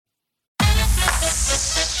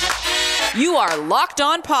You are Locked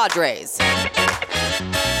On Padres,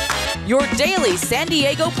 your daily San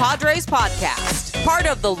Diego Padres podcast. Part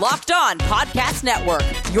of the Locked On Podcast Network,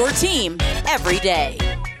 your team every day.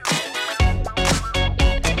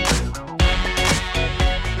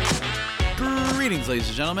 Greetings, ladies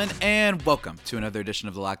and gentlemen, and welcome to another edition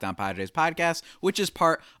of the Locked On Padres podcast, which is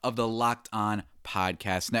part of the Locked On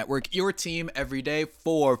Podcast Network, your team every day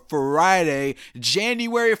for Friday,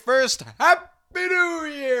 January 1st. Happy New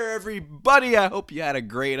Year, everybody. I hope you had a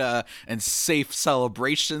great and safe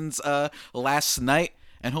celebrations last night,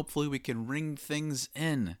 and hopefully we can ring things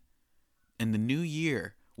in the new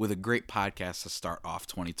year with a great podcast to start off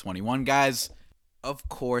 2021, guys. Of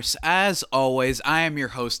course, as always, I am your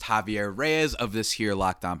host, Javier Reyes of this here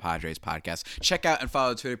Locked On Padres podcast. Check out and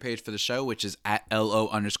follow the Twitter page for the show, which is at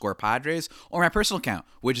LO_Padres, or my personal account,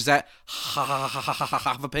 which is at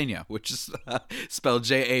Javapeno, which is spelled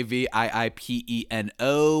JAVIIPENO.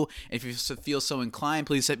 If you feel so inclined,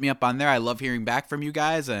 please hit me up on there. I love hearing back from you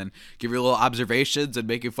guys and give your little observations and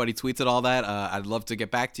making funny tweets and all that. I'd love to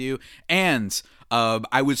get back to you. And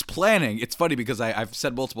I was planning, it's funny because I've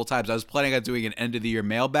said multiple times, I was planning on doing an end of the year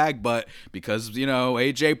mailbag, but because,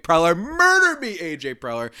 AJ Preller murdered me, AJ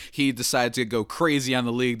Preller, he decided to go crazy on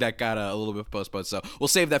the league. That got a little bit postponed. So we'll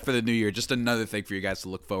save that for the new year. Just another thing for you guys to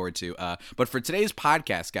look forward to. But for today's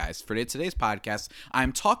podcast, guys,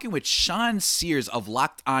 I'm talking with Sean Sears of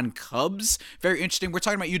Locked On Cubs. Very interesting. We're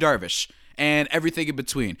talking about Yu Darvish and everything in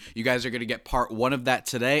between. You guys are going to get part one of that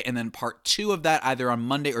today, and then part two of that either on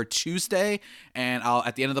Monday or Tuesday. And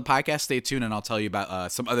at the end of the podcast, stay tuned, and I'll tell you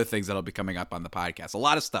about some other things that'll be coming up on the podcast. A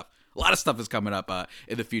lot of stuff is coming up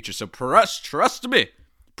in the future. So trust me,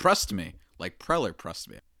 like Preller, trust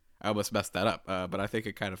me. I almost messed that up, but I think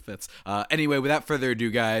it kind of fits. Anyway, without further ado,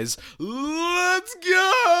 guys, let's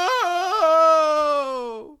go!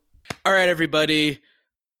 All right, everybody.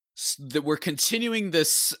 We're continuing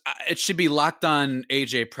this. It should be Locked On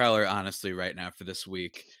AJ Preller, honestly, right now for this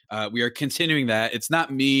week. We are continuing that. It's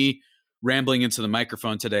not me rambling into the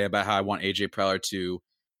microphone today about how I want AJ Preller to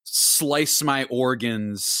slice my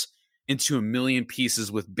organs into a million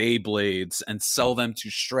pieces with Beyblades and sell them to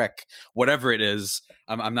Shrek, whatever it is.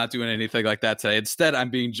 I'm not doing anything like that today. Instead,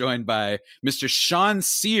 I'm being joined by Mr. Sean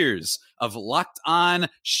Sears of Locked On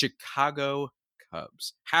Chicago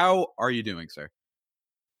Cubs. How are you doing, sir?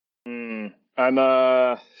 I've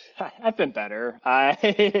been better.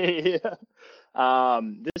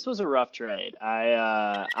 This was a rough trade.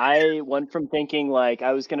 I went from thinking like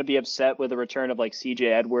I was going to be upset with the return of like CJ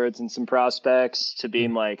Edwards and some prospects to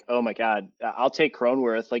being like, oh my God, I'll take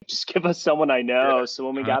Cronenworth. Like, just give us someone I know. Yeah. So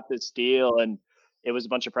when we got this deal and it was a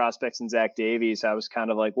bunch of prospects and Zach Davies, I was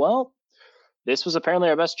kind of like, well, this was apparently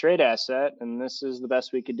our best trade asset, and this is the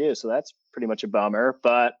best we could do. So that's pretty much a bummer.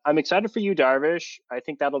 But I'm excited for Yu Darvish. I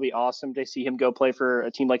think that'll be awesome to see him go play for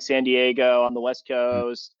a team like San Diego on the West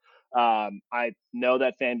Coast. I know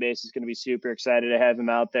that fan base is going to be super excited to have him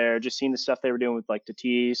out there. Just seeing the stuff they were doing with like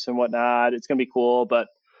Tatis and whatnot, it's going to be cool. But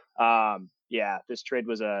yeah, this trade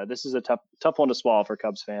was this is a tough one to swallow for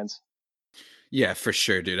Cubs fans. Yeah, for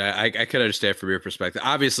sure, dude. I could understand from your perspective.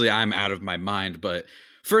 Obviously, I'm out of my mind, but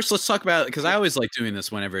first, let's talk about it, because I always like doing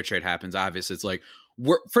this whenever a trade happens. Obviously, it's like,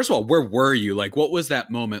 first of all, where were you? Like, what was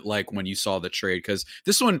that moment like when you saw the trade? Because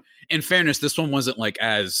this one, in fairness, this one wasn't like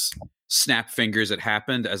as snap fingers it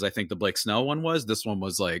happened as I think the Blake Snell one was. This one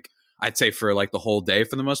was like, I'd say for like the whole day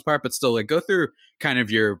for the most part, but still, like, go through kind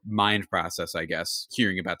of your mind process, I guess,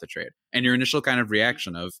 hearing about the trade and your initial kind of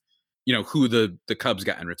reaction of, who the Cubs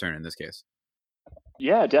got in return in this case.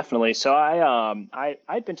 Yeah, definitely. So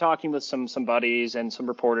I'd been talking with some buddies and some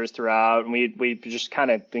reporters throughout, and we just kind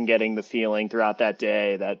of been getting the feeling throughout that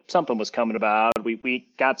day that something was coming about. We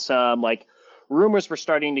got some like rumors were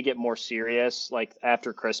starting to get more serious, like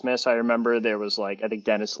after Christmas. I remember there was like, I think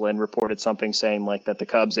Dennis Lin reported something saying like that the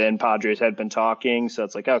Cubs and Padres had been talking. So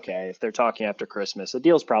it's like, okay, if they're talking after Christmas, the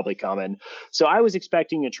deal's probably coming. So I was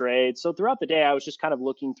expecting a trade. So throughout the day, I was just kind of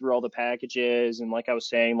looking through all the packages. And like I was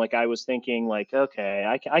saying, like I was thinking like, okay,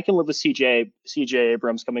 I can live with CJ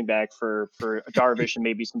Abrams coming back for Darvish and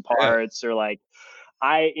maybe some parts, or like,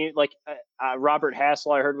 Robert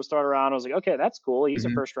Hassel, I heard was started around. I was like, okay, that's cool. He's a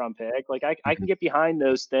first round pick. Like I can get behind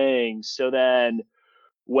those things. So then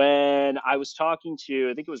when I was talking to,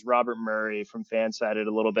 I think it was Robert Murray from Fansided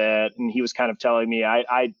a little bit, and he was kind of telling me,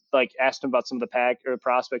 I like asked him about some of the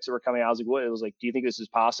prospects that were coming out. I was like, what? It was like, do you think this is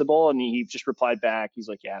possible? And he just replied back. He's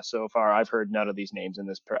like, yeah, so far I've heard none of these names in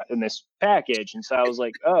this package. And so I was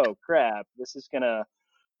like, oh crap, this is gonna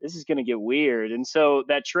this is going to get weird. And so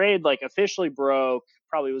that trade like officially broke,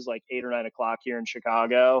 probably was like 8 or 9 o'clock here in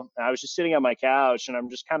Chicago. And I was just sitting on my couch and I'm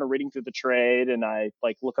just kind of reading through the trade. And I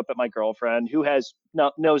like look up at my girlfriend who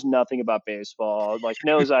knows nothing about baseball, like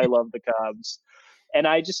knows I love the Cubs. And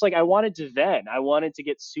I just like, I wanted to vent. I wanted to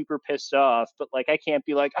get super pissed off, but like, I can't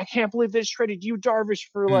be like, I can't believe they just traded Yu Darvish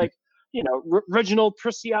for like, Reginald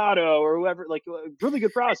Preciado or whoever, like a really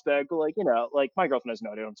good prospect, but like, like my girlfriend has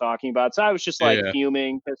no idea what I'm talking about. So I was just like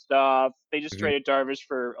fuming, pissed off. They just traded Darvish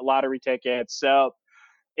for lottery tickets. So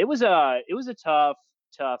it was a tough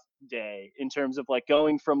day in terms of like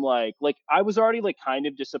going from like I was already like kind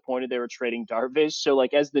of disappointed they were trading Darvish. So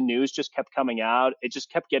like as the news just kept coming out, it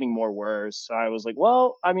just kept getting more worse. So I was like,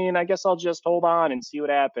 well, I mean, I guess I'll just hold on and see what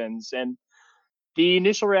happens. And the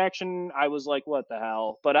initial reaction, I was like, what the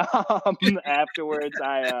hell? But afterwards,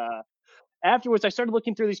 I started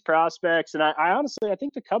looking through these prospects, and I honestly, I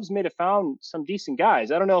think the Cubs may have found some decent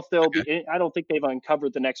guys. I don't know if they'll be. I don't think they've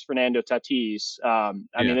uncovered the next Fernando Tatis. I mean,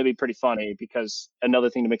 that'd be pretty funny because another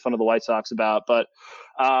thing to make fun of the White Sox about. But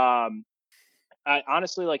I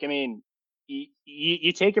honestly, like, I mean,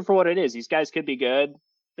 you take it for what it is. These guys could be good.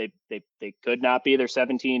 They could not be. They're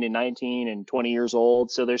 17 and 19 and 20 years old,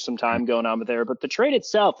 so there's some time going on with there. But the trade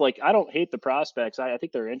itself, like, I don't hate the prospects. I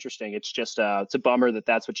think they're interesting. It's just it's a bummer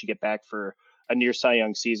that's what you get back for a near Cy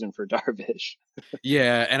Young season for Darvish.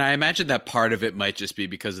 Yeah, and I imagine that part of it might just be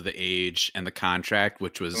because of the age and the contract,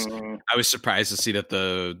 which was I was surprised to see that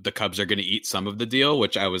the Cubs are going to eat some of the deal,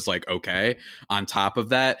 which I was like, okay. On top of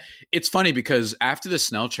that, it's funny because after the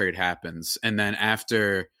Snell trade happens, and then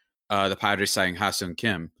after the Padres signing Ha-Seong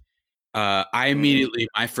Kim, I immediately,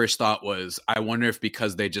 my first thought was, I wonder if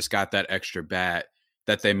because they just got that extra bat,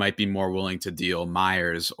 that they might be more willing to deal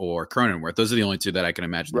Myers or Cronenworth. Those are the only two that I can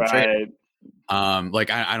imagine. Right. Like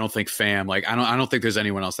I don't think Pham, like I don't think there's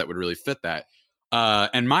anyone else that would really fit that.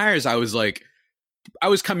 And Myers, I was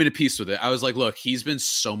coming to peace with it. I was like, look, he's been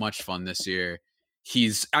so much fun this year.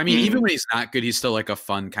 Even when he's not good, he's still like a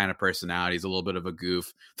fun kind of personality. He's a little bit of a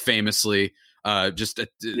goof, famously. Just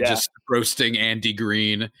roasting Andy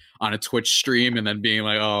Green on a Twitch stream and then being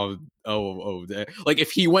like, like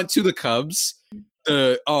if he went to the Cubs,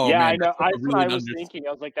 man, I know. I was thinking,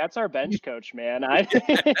 I was like, that's our bench coach, man.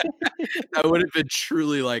 That would have been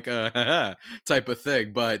truly like a type of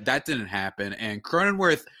thing, but that didn't happen. And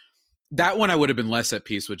Cronenworth, that one I would have been less at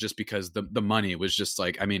peace with, just because the money was just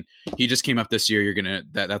like, I mean, he just came up this year.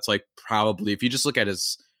 That's like probably, if you just look at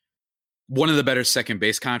his one of the better second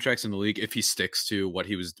base contracts in the league, if he sticks to what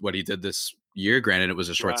he did this year. Granted, it was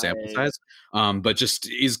a short sample size, but just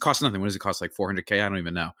he's cost nothing. What does he cost? Like $400K? I don't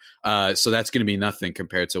even know. So that's going to be nothing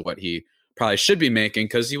compared to what he probably should be making,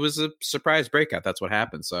 because he was a surprise breakout. That's what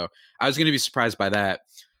happened. So I was going to be surprised by that.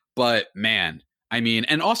 But man, I mean,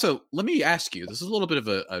 and also let me ask you, this is a little bit of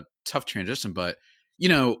a tough transition, but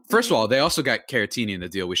first of all, they also got Caratini in the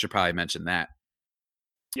deal. We should probably mention that.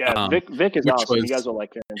 Yeah, Vic is awesome. You guys will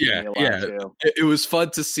like him. Yeah. Too. It was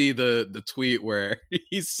fun to see the tweet where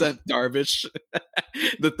he sent Darvish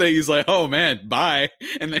the thing. He's like, "Oh man, bye,"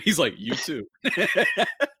 and then he's like, "You too."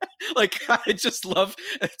 Like, I just love.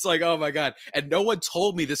 It's like, oh my god! And no one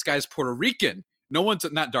told me this guy's Puerto Rican. No one,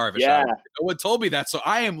 not Darvish. Yeah. No one told me that, so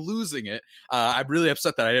I am losing it. I'm really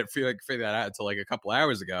upset that I didn't figure that out until like a couple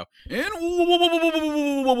hours ago. And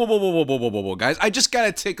guys, I just got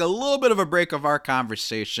to take a little bit of a break of our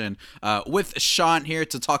conversation with Sean here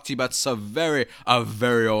to talk to you about a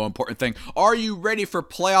very important thing. Are you ready for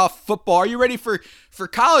playoff football? Are you ready for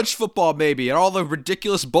college football, maybe, and all the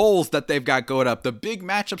ridiculous bowls that they've got going up? The big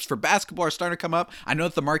matchups for basketball are starting to come up. I know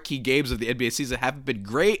that the marquee games of the NBA season haven't been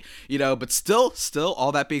great, but still,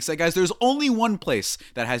 all that being said, guys, there's only one place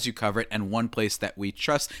that has you covered and one place that we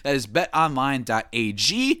trust. That is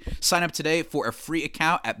betonline.ag. Sign up today for a free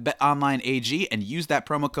account at betonline.ag and use that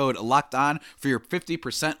promo code LOCKEDON for your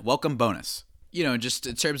 50% welcome bonus. Just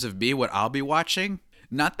in terms of me, what I'll be watching,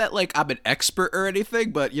 not that like I'm an expert or anything,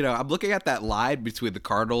 but I'm looking at that line between the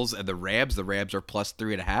Cardinals and the Rams. The Rams are plus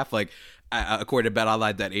 3.5. Like, according to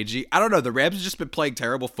betonline.ag, I don't know. The Rams have just been playing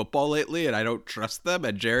terrible football lately, and I don't trust them.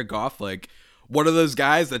 And Jared Goff, like, one of those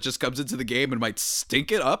guys that just comes into the game and might stink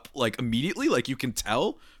it up like immediately, like you can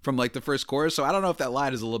tell from like the first quarter. So I don't know if that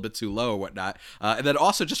line is a little bit too low or whatnot. And then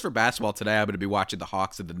also just for basketball today, I'm going to be watching the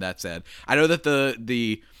Hawks and the Nets. And I know that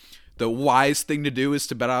the wise thing to do is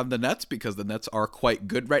to bet on the Nets because the Nets are quite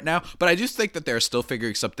good right now. But I just think that they're still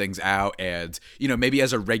figuring some things out. And, maybe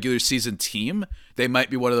as a regular season team, they might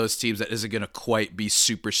be one of those teams that isn't going to quite be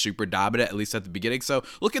super, super dominant, at least at the beginning. So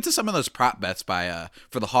look into some of those prop bets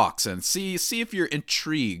for the Hawks and see if you're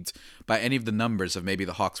intrigued by any of the numbers of maybe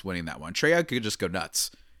the Hawks winning that one. Trae Young could just go nuts.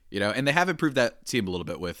 and they have improved that team a little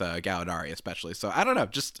bit with Gallinari, especially. So I don't know,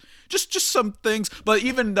 just some things. But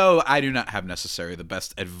even though I do not have necessarily the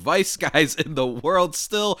best advice, guys, in the world,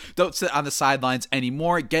 still don't sit on the sidelines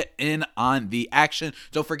anymore. Get in on the action.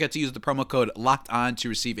 Don't forget to use the promo code Locked On to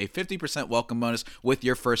receive a 50% welcome bonus with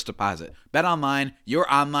your first deposit. Bet Online,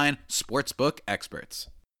 your online sportsbook experts.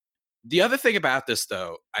 The other thing about this,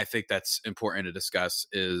 though, I think that's important to discuss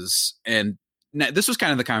is, and this was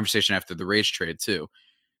kind of the conversation after the Rays trade too.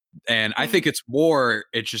 And I think it's more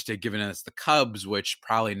interesting given it's the Cubs, which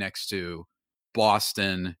probably next to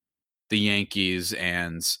Boston, the Yankees,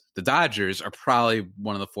 and the Dodgers are probably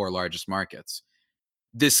one of the 4 largest markets.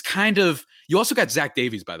 This kind of, you also got Zach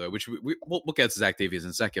Davies, by the way, which we'll get to Zach Davies in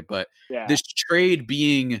a second, but this trade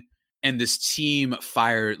being, and this team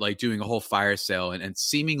doing a whole fire sale and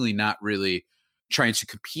seemingly not really trying to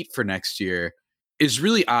compete for next year is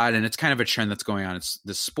really odd. And it's kind of a trend that's going on in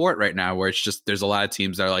this sport right now, where it's just, there's a lot of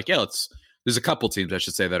teams that are like, there's a couple teams, I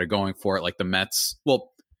should say, that are going for it. Like the Mets.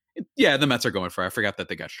 Well, yeah, the Mets are going for it. I forgot that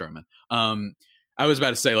they got Stroman. I was about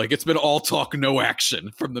to say, like, it's been all talk, no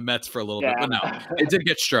action from the Mets for a little bit, but no, it did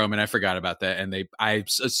get Stroman. I forgot about that. And I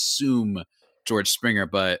assume George Springer,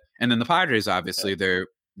 and then the Padres, obviously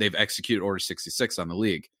they've executed Order 66 on the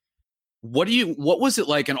league. What was it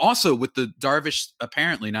like? And also with the Darvish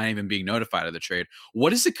apparently not even being notified of the trade,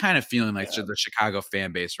 what is it kind of feeling like to the Chicago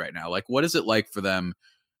fan base right now? Like, what is it like for them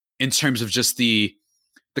in terms of just the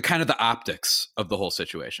kind of the optics of the whole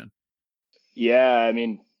situation? Yeah, I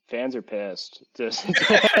mean, fans are pissed. To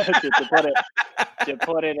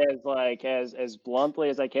put it as bluntly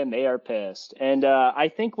as I can, they are pissed. And I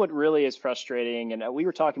think what really is frustrating, and we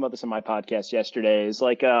were talking about this in my podcast yesterday, is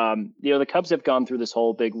the Cubs have gone through this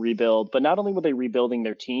whole big rebuild, but not only were they rebuilding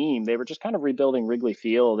their team, they were just kind of rebuilding Wrigley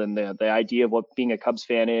Field and the idea of what being a Cubs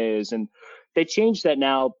fan is. And they changed that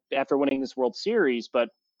now after winning this World Series, but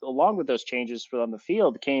along with those changes on the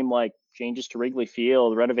field came changes to Wrigley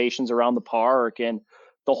Field, renovations around the park, and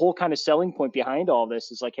the whole kind of selling point behind all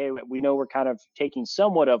this is hey, we know we're kind of taking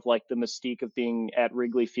somewhat of the mystique of being at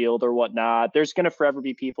Wrigley Field or whatnot. There's going to forever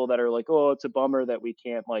be people that are oh, it's a bummer that we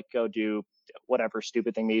can't go do whatever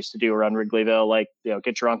stupid thing they used to do around Wrigleyville,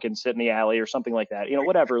 get drunk and sit in the alley or something like that,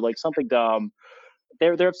 whatever, something dumb.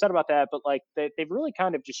 They're upset about that, but they've really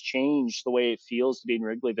kind of just changed the way it feels to be in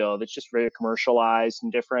Wrigleyville. It's just very commercialized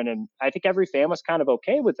and different, and I think every fan was kind of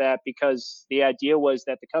okay with that because the idea was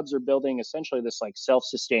that the Cubs are building essentially this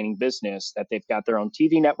self-sustaining business, that they've got their own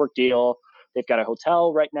TV network deal, they've got a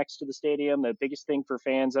hotel right next to the stadium. The biggest thing for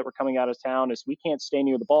fans that were coming out of town is we can't stay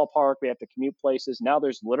near the ballpark, we have to commute places. Now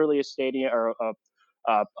there's literally a stadium or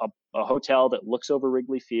a hotel that looks over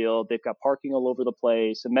Wrigley Field. They've got parking all over the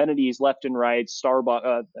place, amenities left and right.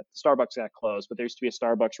 Starbucks got closed, but there used to be a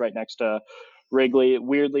Starbucks right next to Wrigley.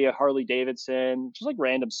 Weirdly, a Harley Davidson, just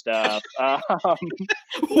random stuff.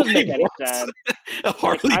 Doesn't make any sense. I'm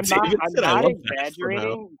not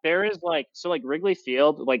exaggerating. There is Wrigley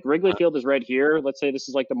Field. Wrigley Field is right here. Let's say this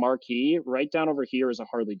is the marquee. Right down over here is a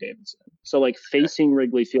Harley Davidson. So facing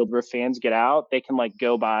Wrigley Field, where fans get out, they can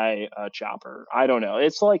go buy a chopper. I don't know.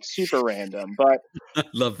 It's super random, but I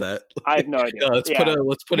love that. I have no idea.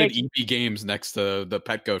 Let's put an EP Games next to the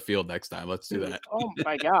Petco Field next time. Let's do that. Oh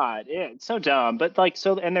my God, it's so dumb. But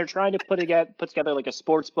and they're trying to put together a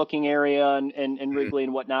sports booking area and Wrigley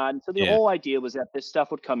and whatnot. And so the whole idea was that this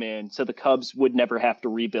stuff would come in, so the Cubs would never have to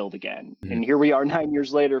rebuild again. Mm-hmm. And here we are 9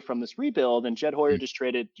 years later from this rebuild, and Jed Hoyer just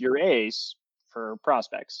traded your ace for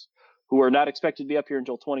prospects who are not expected to be up here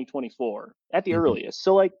until 2024 at the earliest.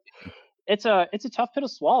 So it's a tough pill to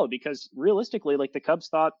swallow because realistically, the Cubs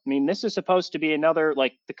thought, this is supposed to be another,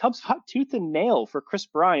 the Cubs fought tooth and nail for Chris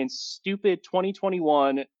Bryant's stupid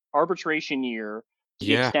 2021 arbitration year to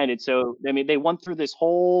be extended. So, they went through this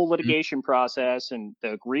whole litigation process and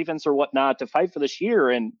the grievance or whatnot to fight for this year.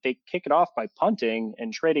 And they kick it off by punting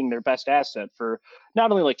and trading their best asset for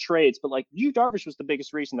not only trades, but Yu Darvish was the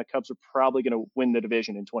biggest reason the Cubs are probably going to win the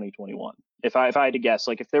division in 2021. If I had to guess,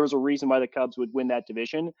 if there was a reason why the Cubs would win that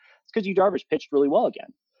division, it's because Yu Darvish pitched really well again.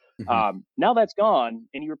 Mm-hmm. Now that's gone,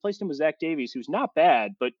 and you replaced him with Zach Davies, who's not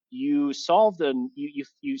bad, but you solved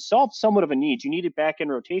you solved somewhat of a need. You needed back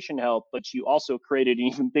end rotation help, but you also created an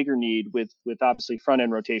even bigger need with obviously front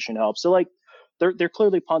end rotation help. So they're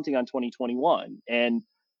clearly punting on 2021, and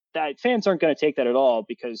that fans aren't going to take that at all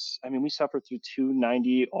because we suffered through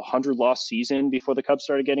 290, 100 loss season before the Cubs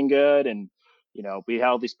started getting good, and we had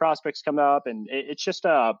all these prospects come up, and it's just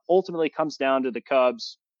ultimately comes down to the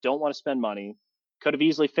Cubs don't want to spend money. Could have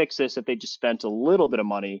easily fixed this if they just spent a little bit of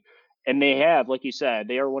money. And they have, like you said,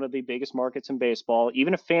 they are one of the biggest markets in baseball.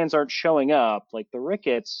 Even if fans aren't showing up, the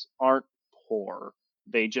Ricketts aren't poor.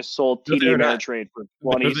 They just sold No, TD they're not. Ameritrade for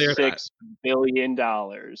No, they're not. $26 billion.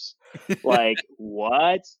 Like,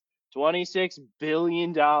 what? $26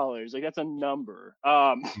 billion. Like, that's a number.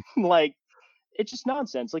 Like, it's just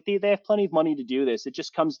nonsense. Like, they have plenty of money to do this. It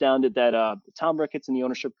just comes down to that Tom Ricketts and the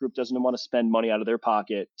ownership group doesn't want to spend money out of their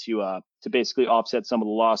pocket to basically offset some of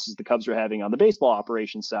the losses the Cubs are having on the baseball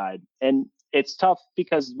operation side. And it's tough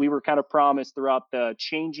because we were kind of promised throughout the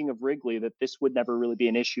changing of Wrigley that this would never really be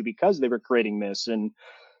an issue because they were creating this. And,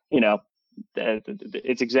 you know,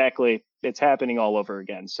 it's happening all over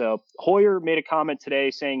again. So Hoyer made a comment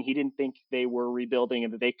today saying he didn't think they were rebuilding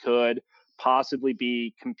and that they could possibly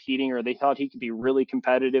be competing, or they thought he could be really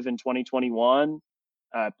competitive in 2021,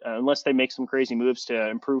 unless they make some crazy moves to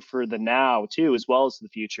improve for the now too, as well as the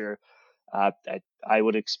future. I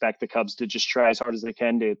would expect the Cubs to just try as hard as they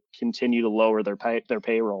can to continue to lower their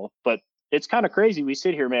payroll. But it's kind of crazy. We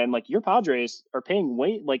sit here, man, like your Padres are paying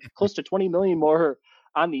close to $20 million more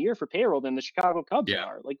on the year for payroll than the Chicago Cubs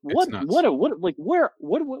are. Like, what am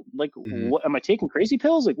I taking crazy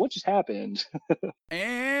pills? Like, what just happened?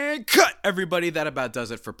 And cut, everybody. That about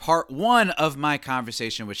does it for part 1 of my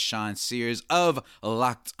conversation with Sean Sears of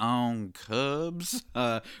Locked On Cubs.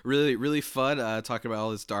 Really, really fun talking about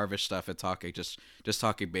all this Darvish stuff and talking just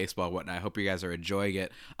talking baseball and whatnot. I hope you guys are enjoying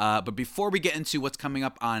it. But before we get into what's coming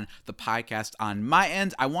up on the podcast on my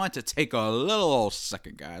end, I want to take a little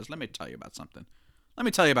second, guys. Let me tell you about something. Let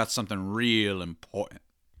me tell you about something real important.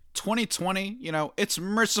 2020, it's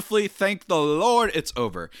mercifully, thank the Lord, it's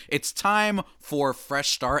over. It's time for a fresh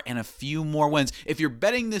start and a few more wins. If you're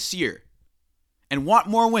betting this year and want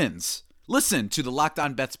more wins, listen to the Locked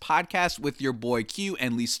On Bets podcast with your boy Q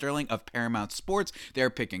and Lee Sterling of Paramount Sports. They're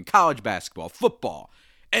picking college basketball, football,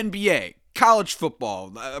 NBA, college football,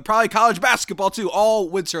 probably college basketball too, all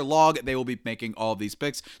winter long. They will be making all of these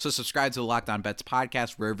picks. So subscribe to the Locked On Bets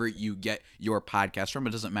podcast wherever you get your podcast from.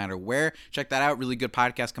 It doesn't matter where. Check that out. Really good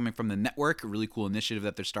podcast coming from the network. A really cool initiative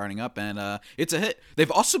that they're starting up, and it's a hit. They've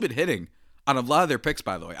also been hitting on a lot of their picks,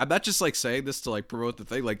 by the way. I'm not just saying this to promote the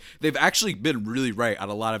thing. They've actually been really right on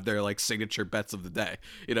a lot of their signature bets of the day.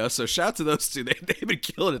 So shout out to those two. They've been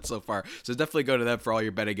killing it so far. So definitely go to them for all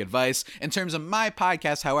your betting advice. In terms of my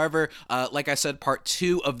podcast, however, like I said, part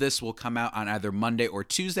 2 of this will come out on either Monday or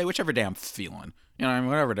Tuesday, whichever day I'm feeling.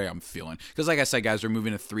 Whatever day I'm feeling. Because like I said, guys, we're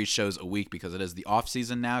moving to 3 shows a week because it is the off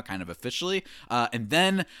season now, kind of officially. And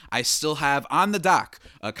then I still have on the dock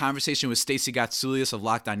a conversation with Stacey Gotsulias of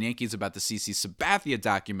Locked On Yankees about the CC Sabathia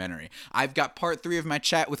documentary. I've got part 3 of my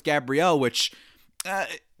chat with Gabrielle, which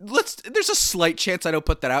there's a slight chance I don't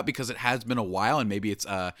put that out because it has been a while and maybe it's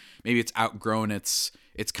outgrown its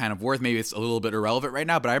kind of worth. Maybe it's a little bit irrelevant right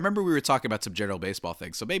now, but I remember we were talking about some general baseball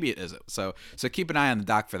things, so maybe it isn't. So keep an eye on the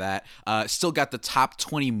doc for that. Still got the top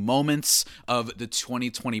 20 moments of the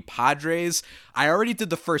 2020 Padres. I already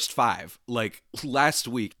did the first 5 last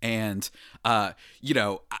week, and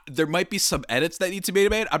there might be some edits that need to be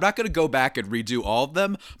made. I'm not going to go back and redo all of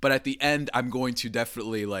them, but at the end, I'm going to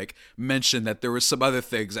definitely mention that there were some other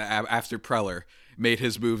things after Preller made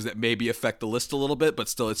his moves that maybe affect the list a little bit, but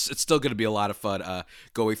still, it's still going to be a lot of fun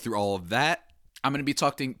going through all of that. I'm going to be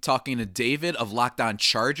talking to David of Locked On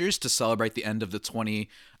Chargers to celebrate the end of the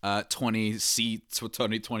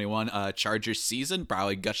 2021 Chargers season,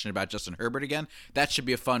 probably gushing about Justin Herbert again. That should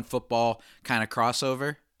be a fun football kind of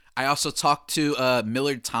crossover. I also talked to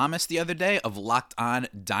Millard Thomas the other day of Locked On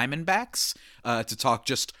Diamondbacks to talk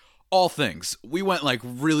just all things. We went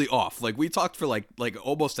really off. We talked for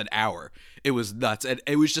almost an hour. It was nuts. And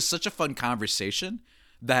it was just such a fun conversation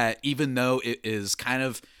that even though it is kind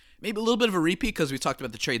of maybe a little bit of a repeat because we talked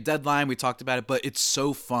about the trade deadline, we talked about it, but it's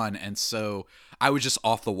so fun. And so I was just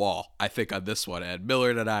off the wall, I think, on this one. And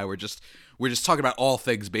Millard and I we're just talking about all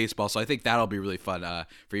things baseball. So I think that'll be really fun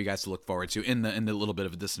for you guys to look forward to in the little bit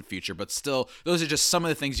of a distant future. But still, those are just some of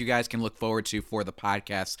the things you guys can look forward to for the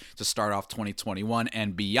podcast to start off 2021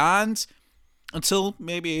 and beyond. Until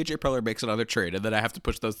maybe AJ Preller makes another trade, and then I have to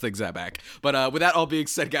push those things back. But with that all being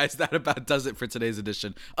said, guys, that about does it for today's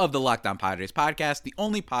edition of the Locked On Padres podcast, the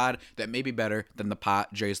only pod that may be better than the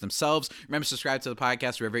Padres themselves. Remember to subscribe to the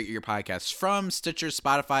podcast wherever you get your podcasts from: Stitcher,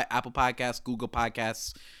 Spotify, Apple Podcasts, Google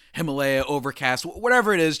Podcasts, Himalaya, Overcast,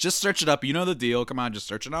 whatever it is, just search it up. You know the deal. Come on, just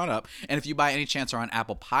search it on up. And if you by any chance are on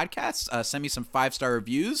Apple Podcasts, send me some 5-star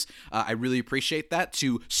reviews. I really appreciate that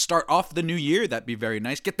to start off the new year. That'd be very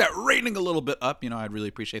nice. Get that rating a little bit up. I'd really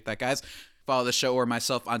appreciate that, guys. Follow the show or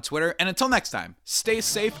myself on Twitter. And until next time, stay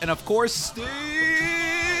safe and, of course, stay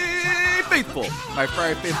faithful. My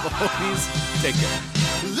Friday Faithful homies, take care.